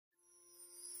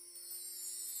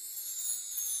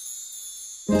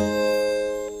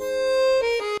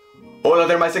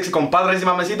there, my sexy compadres y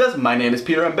mamacitas. My name is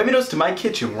Peter and bienvenidos to my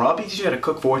kitchen where I'll be teaching you how to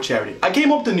cook for charity. I came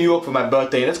up to New York for my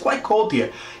birthday and it's quite cold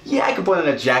here. Yeah, I could put on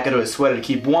a jacket or a sweater to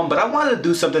keep warm, but I wanted to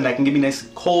do something that can give me nice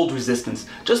cold resistance,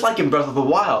 just like in Breath of the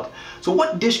Wild. So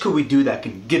what dish could we do that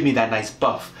can give me that nice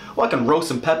buff? Well, I can roast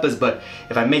some peppers, but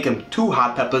if I make them too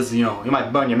hot peppers, you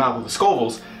might burn your mouth with the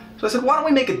Scovilles. So I said, why don't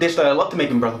we make a dish that I love to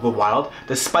make in Breath of the Wild,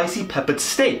 the spicy peppered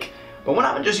steak. But we're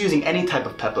not just using any type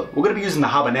of pepper. We're going to be using the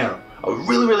habanero, a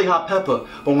really hot pepper.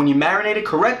 But when you marinate it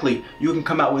correctly, you can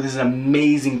come out with this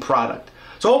amazing product.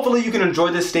 So hopefully you can enjoy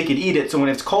this steak and eat it, so when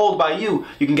it's cold by you,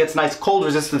 you can get some nice cold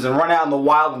resistance and run out in the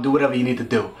wild and do whatever you need to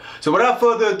do. So without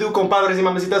further ado, compadres y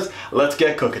mamacitas, let's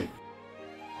get cooking.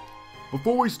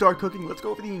 Before we start cooking, let's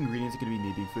go over the ingredients you're going to be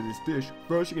needing for this dish.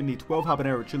 First, you're going to need 12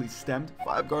 habanero chilies stemmed,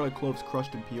 5 garlic cloves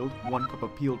crushed and peeled, 1 cup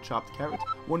of peeled chopped carrots,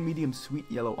 1 medium sweet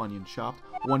yellow onion chopped,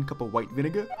 1 cup of white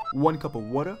vinegar, 1 cup of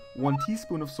water, 1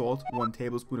 teaspoon of salt, 1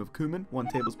 tablespoon of cumin, 1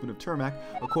 tablespoon of turmeric,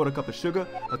 a quarter cup of sugar,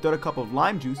 a third cup of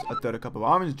lime juice, a third cup of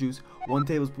orange juice, 1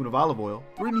 tablespoon of olive oil,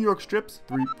 3 New York strips,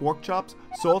 3 pork chops,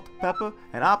 salt, pepper,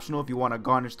 and optional if you want to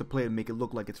garnish the plate and make it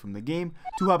look like it's from the game,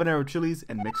 2 habanero chilies,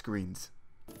 and mixed greens.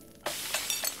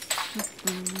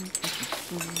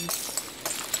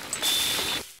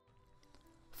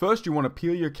 First, you want to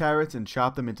peel your carrots and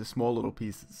chop them into small little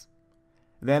pieces.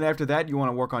 Then after that, you want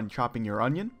to work on chopping your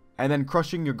onion, and then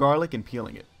crushing your garlic and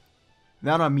peeling it.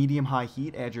 Then on medium-high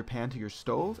heat, add your pan to your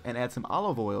stove and add some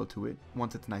olive oil to it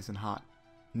once it's nice and hot.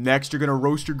 Next, you're going to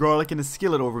roast your garlic in a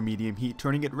skillet over medium heat,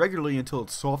 turning it regularly until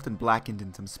it's soft and blackened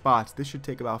in some spots. This should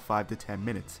take about 5 to 10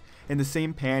 minutes. In the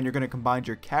same pan, you're going to combine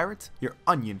your carrots, your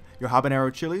onion, your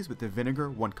habanero chilies with the vinegar,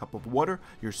 1 cup of water,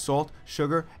 your salt,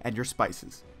 sugar, and your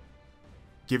spices.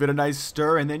 Give it a nice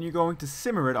stir, and then you're going to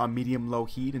simmer it on medium-low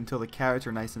heat until the carrots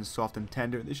are nice and soft and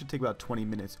tender. This should take about 20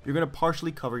 minutes. You're going to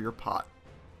partially cover your pot.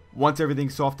 Once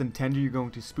everything's soft and tender, you're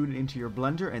going to spoon it into your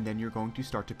blender, and then you're going to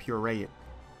start to puree it.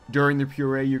 During the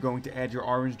puree, you're going to add your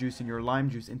orange juice and your lime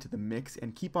juice into the mix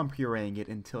and keep on pureeing it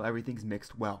until everything's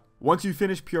mixed well. Once you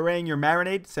finish pureeing your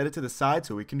marinade, set it to the side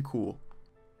so it can cool.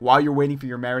 While you're waiting for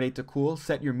your marinade to cool,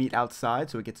 set your meat outside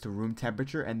so it gets to room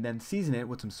temperature and then season it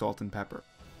with some salt and pepper.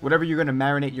 Whatever you're going to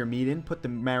marinate your meat in, put the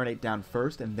marinade down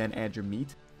first and then add your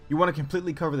meat. You want to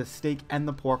completely cover the steak and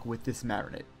the pork with this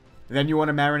marinade. Then you want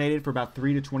to marinate it for about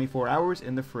 3 to 24 hours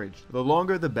in the fridge. The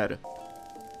longer, the better.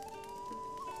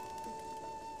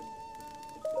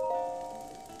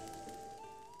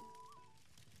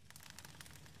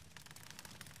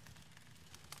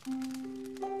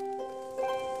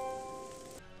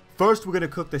 First, we're going to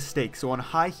cook the steak. So on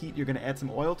high heat, you're going to add some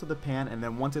oil to the pan, and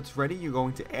then once it's ready, you're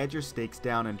going to add your steaks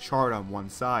down and char it on one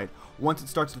side. Once it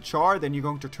starts to char, then you're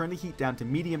going to turn the heat down to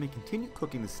medium and continue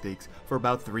cooking the steaks for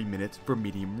about 3 minutes for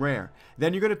medium rare.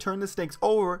 Then you're going to turn the steaks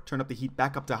over, turn up the heat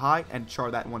back up to high, and char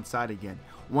that one side again.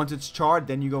 Once it's charred,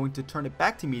 then you're going to turn it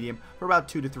back to medium for about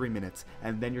 2 to 3 minutes,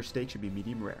 and then your steak should be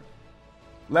medium rare.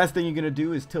 Last thing you're going to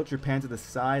do is tilt your pan to the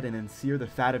side and then sear the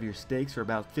fat of your steaks for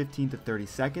about 15 to 30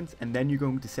 seconds, and then you're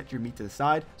going to set your meat to the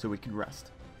side so it can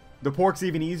rest. The pork's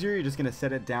even easier. You're just going to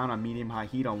set it down on medium-high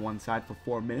heat on one side for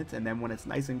 4 minutes, and then when it's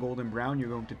nice and golden brown, you're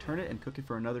going to turn it and cook it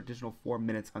for another additional 4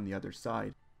 minutes on the other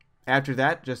side. After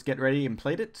that, just get ready and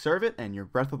plate it, serve it, and your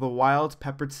Breath of the Wild's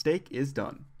peppered steak is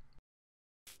done.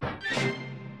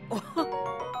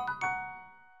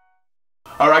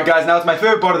 Alright guys, now it's my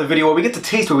favorite part of the video where we get to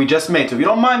taste what we just made. So if you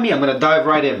don't mind me, I'm going to dive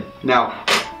right in. Now,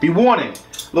 be warning,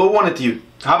 little warning to you.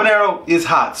 Habanero is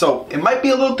hot, so it might be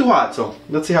a little too hot. So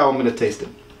let's see how I'm going to taste it.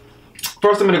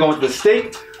 First I'm going to go into the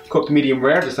steak, cooked medium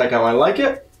rare, just like how I like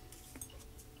it.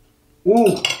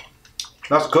 Ooh,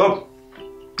 that's good.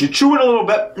 You chew it a little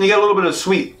bit, and you get a little bit of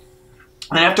sweet.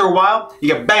 And after a while, you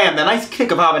get bam, that nice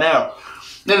kick of habanero.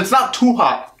 And it's not too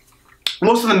hot.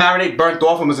 Most of the marinade burnt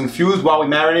off and was infused while we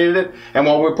marinated it, and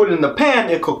while we were putting it in the pan,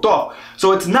 it cooked off.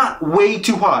 So it's not way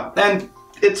too hot, and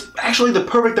it's actually the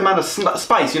perfect amount of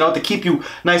spice, to keep you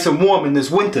nice and warm in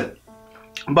this winter.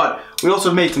 But we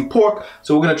also made some pork,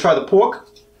 so we're going to try the pork.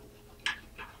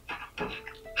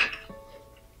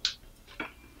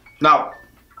 Now,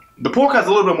 the pork has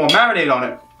a little bit more marinade on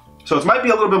it, so it might be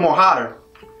a little bit more hotter,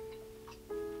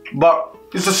 but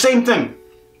it's the same thing.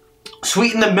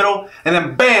 Sweet in the middle, and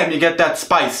then bam, you get that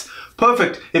spice.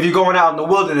 Perfect if you're going out in the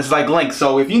wilderness like Link.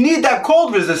 So if you need that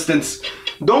cold resistance,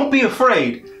 don't be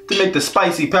afraid to make the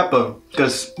spicy pepper,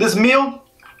 because this meal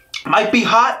might be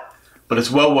hot, but it's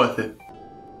well worth it.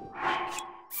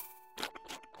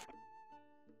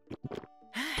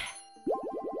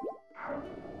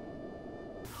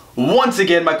 Once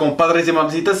again, my compadres y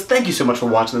mamacitas, thank you so much for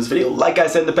watching this video. Like I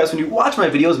said in the past, when you watch my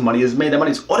videos, money is made. That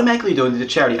money is automatically donated to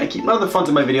charity. I keep none of the funds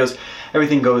of my videos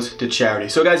everything goes to charity.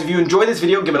 So guys, if you enjoyed this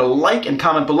video, give it a like and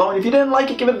comment below. And if you didn't like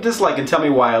it, give it a dislike and tell me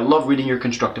why. I love reading your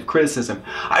constructive criticism.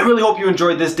 I really hope you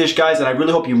enjoyed this dish, guys, and I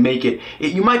really hope you make it.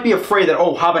 You might be afraid that,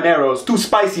 oh, habanero is too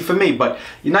spicy for me, but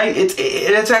you know,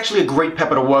 it's actually a great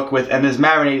pepper to work with, and this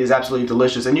marinade is absolutely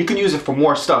delicious. And you can use it for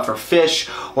more stuff, for fish,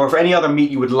 or for any other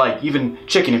meat you would like, even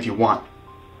chicken if you want.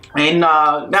 And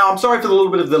now I'm sorry for the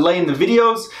little bit of delay in the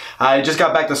videos. I just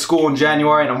got back to school in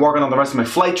January and I'm working on the rest of my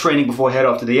flight training before I head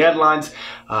off to the airlines.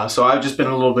 So I've just been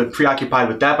a little bit preoccupied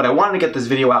with that, but I wanted to get this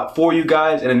video out for you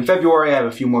guys. And in February I have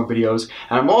a few more videos.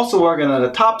 And I'm also working on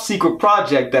a top secret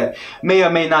project that may or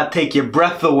may not take your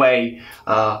breath away.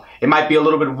 It might be a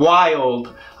little bit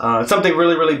wild. It's something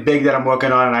really, really big that I'm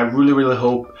working on, and I really, really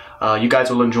hope you guys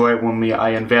will enjoy it when I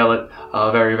unveil it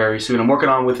very, very soon. I'm working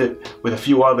on with it with a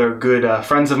few other good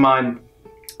friends of mine,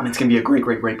 and it's going to be a great,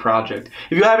 great, great project.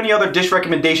 If you have any other dish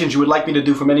recommendations you would like me to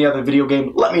do from any other video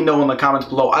game, let me know in the comments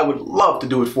below. I would love to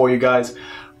do it for you guys.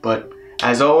 But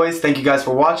as always, thank you guys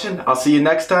for watching. I'll see you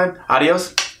next time.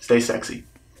 Adios. Stay sexy.